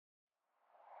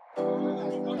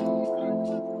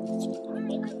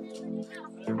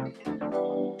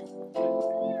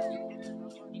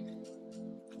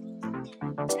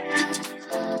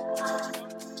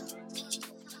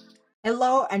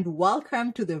Hello and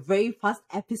welcome to the very first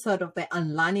episode of the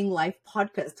Unlearning Life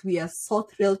podcast. We are so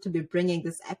thrilled to be bringing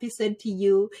this episode to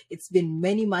you. It's been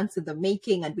many months in the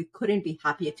making and we couldn't be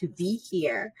happier to be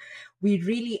here. We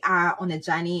really are on a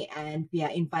journey and we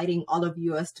are inviting all of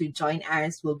you to join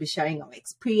us. We'll be sharing our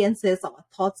experiences, our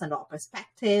thoughts and our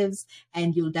perspectives,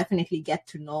 and you'll definitely get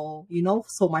to know,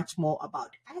 so much more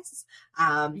about us.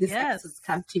 This episode's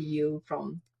come to you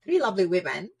from three lovely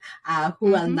women who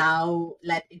will now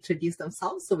introduce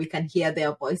themselves so we can hear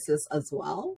their voices as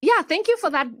well. Yeah, thank you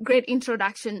for that great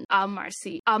introduction,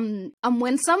 Marcy. I'm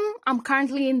Winsome. I'm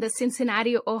currently in the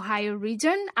Cincinnati, Ohio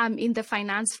region. I'm in the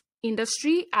finance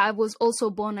industry. I was also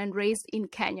born and raised in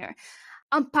Kenya.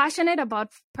 I'm passionate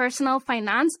about personal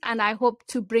finance, and I hope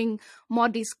to bring more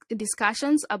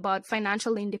discussions about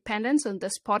financial independence on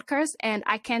this podcast. And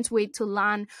I can't wait to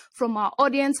learn from our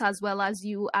audience as well as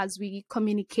you as we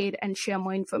communicate and share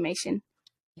more information.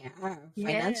 Yeah,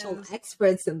 financial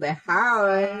experts in the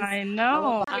house. I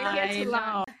know.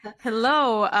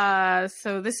 Hello.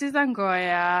 So this is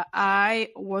Angoya.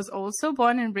 I was also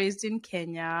born and raised in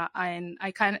Kenya, and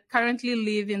I currently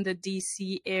live in the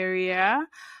DC area.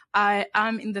 I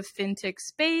am in the fintech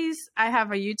space. I have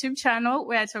a YouTube channel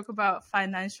where I talk about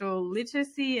financial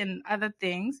literacy and other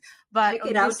things. But check on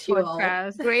it out, this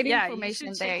podcast, great information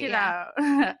there. Check it out.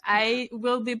 I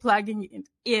will be plugging it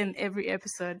in every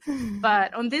episode.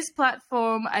 But on this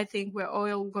platform, I think we're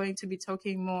all going to be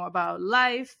talking more about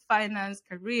life, finance,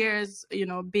 careers,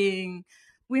 being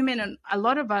women and a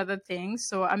lot of other things.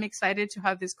 So I'm excited to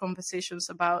have these conversations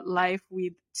about life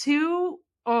with two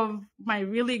of my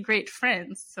really great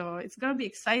friends. So it's going to be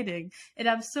exciting. And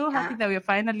I'm so happy that we're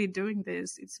finally doing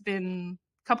this. It's been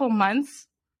a couple months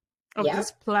of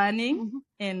this planning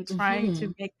and trying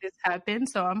to make this happen.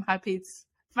 So I'm happy it's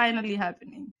finally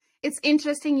happening. It's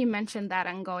interesting you mentioned that,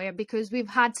 Angoya, because we've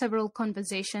had several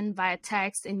conversations via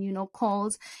text and,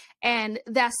 calls. And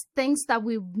there's things that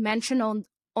we mentioned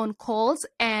on calls,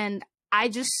 and I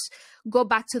just go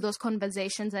back to those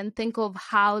conversations and think of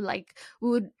how we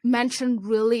would mention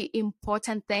really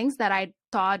important things that I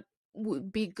thought would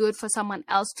be good for someone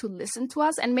else to listen to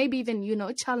us and maybe even,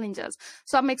 challenge us.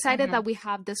 So I'm excited that we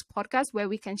have this podcast where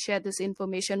we can share this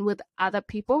information with other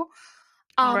people.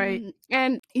 Right.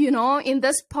 And, in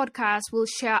this podcast, we'll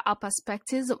share our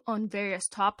perspectives on various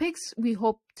topics. We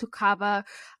hope to cover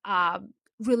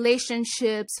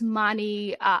relationships,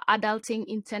 money, adulting,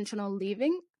 intentional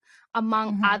living,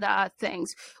 among other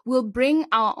things. We'll bring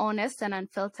our honest and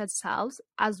unfiltered selves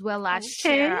as well as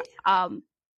share our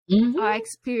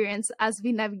experience as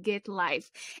we navigate life.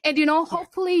 And,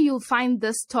 hopefully you'll find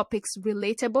these topics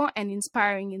relatable and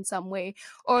inspiring in some way.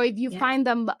 Or if you find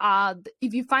them,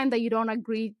 if you find that you don't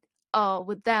agree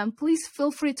with them, please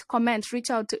feel free to comment, reach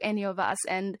out to any of us,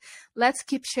 and let's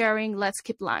keep sharing, let's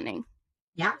keep learning.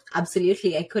 Yeah,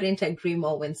 absolutely. I couldn't agree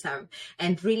more, Winsome.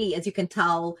 And really, as you can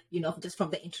tell, just from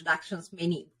the introductions,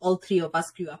 all three of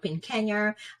us grew up in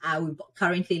Kenya. We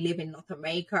currently live in North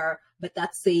America. But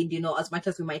that said, as much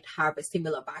as we might have a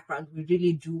similar background, we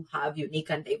really do have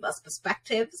unique and diverse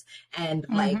perspectives. And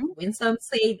like Winsome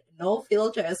said, no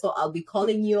filters. So I'll be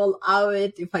calling you all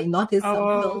out if I notice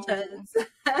some filters.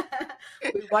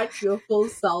 We want your full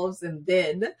selves and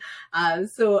then.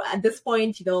 So at this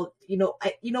point,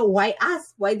 why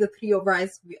us? Why the three of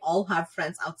us? We all have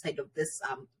friends outside of this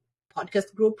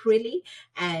podcast group, really.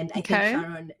 And I think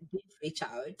Sharon did reach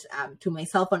out to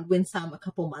myself and Winsome a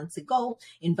couple months ago,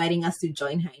 inviting us to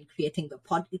join her in creating the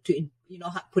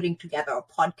putting together a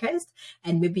podcast.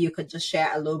 And maybe you could just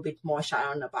share a little bit more,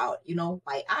 Sharon, about,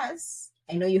 why us?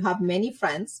 I know you have many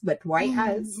friends, but why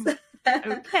us?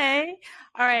 Okay.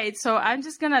 All right. So I'm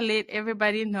just going to let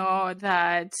everybody know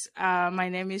that my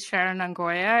name is Sharon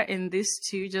Angoya, and these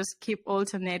two just keep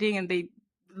alternating and they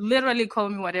literally call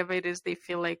me whatever it is they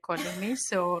feel like calling me.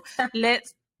 So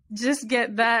let's just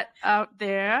get that out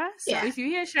there. So if you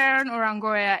hear Sharon or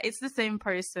Angoya, it's the same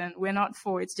person. We're not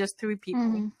four. It's just three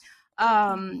people.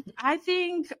 I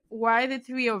think why the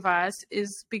three of us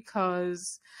is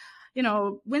because,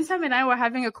 Winsome and I were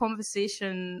having a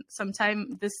conversation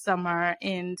sometime this summer,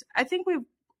 and I think we've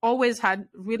always had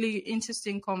really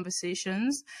interesting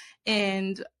conversations.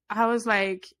 And I was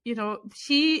like,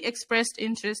 she expressed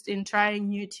interest in trying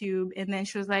YouTube, and then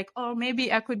she was like, oh,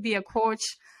 maybe I could be a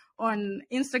coach on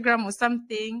Instagram or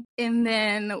something. And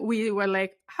then we were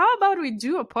like, how about we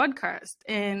do a podcast?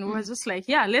 And we were just like,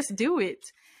 yeah, let's do it.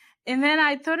 And then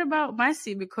I thought about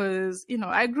Marcy because,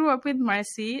 I grew up with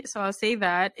Marcy, so I'll say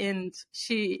that. And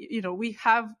she, we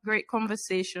have great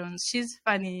conversations. She's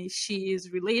funny. She is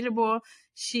relatable.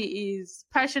 She is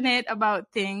passionate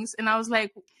about things. And I was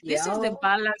like, this is the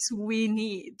balance we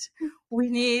need. We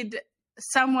need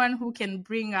someone who can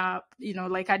bring up,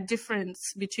 like a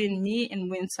difference between me and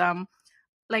Winsome,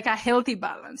 like a healthy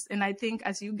balance. And I think,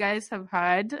 as you guys have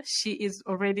heard, she is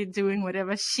already doing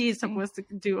whatever she's supposed to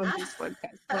do on this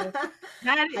podcast. So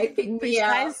that is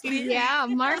precisely. Yeah,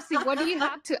 Marcy, what do you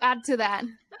have to add to that?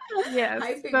 Yes,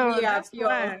 so that's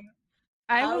why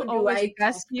I will always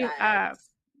gas you up.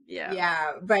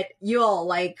 Yeah, but you all,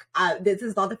 like, this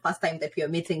is not the first time that we are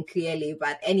meeting, clearly,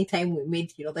 but anytime we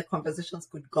meet, the conversations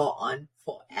could go on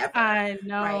forever. I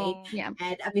know. Right? Yeah.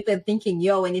 And I'm even thinking,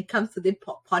 when it comes to the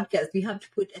podcast, we have to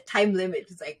put a time limit.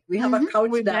 It's like, we have a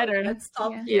countdown. Let's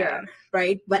stop here.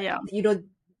 Right? But,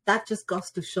 that just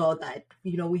goes to show that,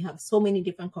 we have so many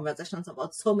different conversations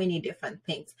about so many different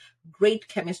things, great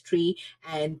chemistry.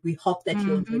 And we hope that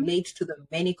you'll relate to the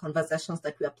many conversations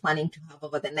that we are planning to have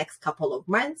over the next couple of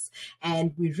months.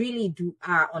 And we really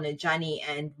are on a journey,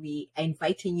 and we are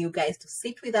inviting you guys to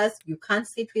sit with us. You can't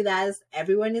sit with us.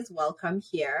 Everyone is welcome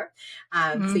here.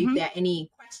 So if there are any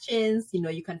questions,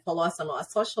 you can follow us on our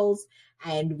socials.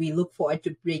 And we look forward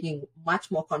to bringing much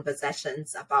more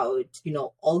conversations about,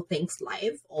 all things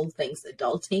life, all things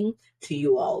adulting to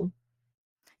you all.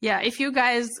 Yeah, if you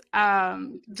guys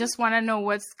just want to know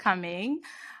what's coming,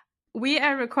 we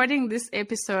are recording this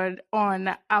episode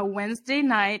on a Wednesday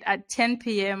night at 10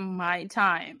 p.m. my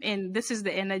time. And this is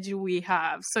the energy we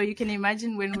have. So you can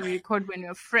imagine when we record when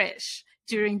we're fresh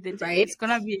during the day. Right? It's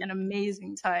going to be an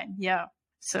amazing time. Yeah.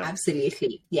 So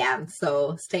absolutely. Yeah.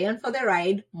 So stay on for the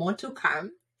ride. More to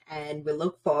come. And we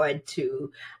look forward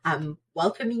to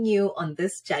welcoming you on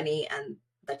this journey, and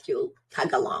that you'll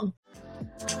tag along.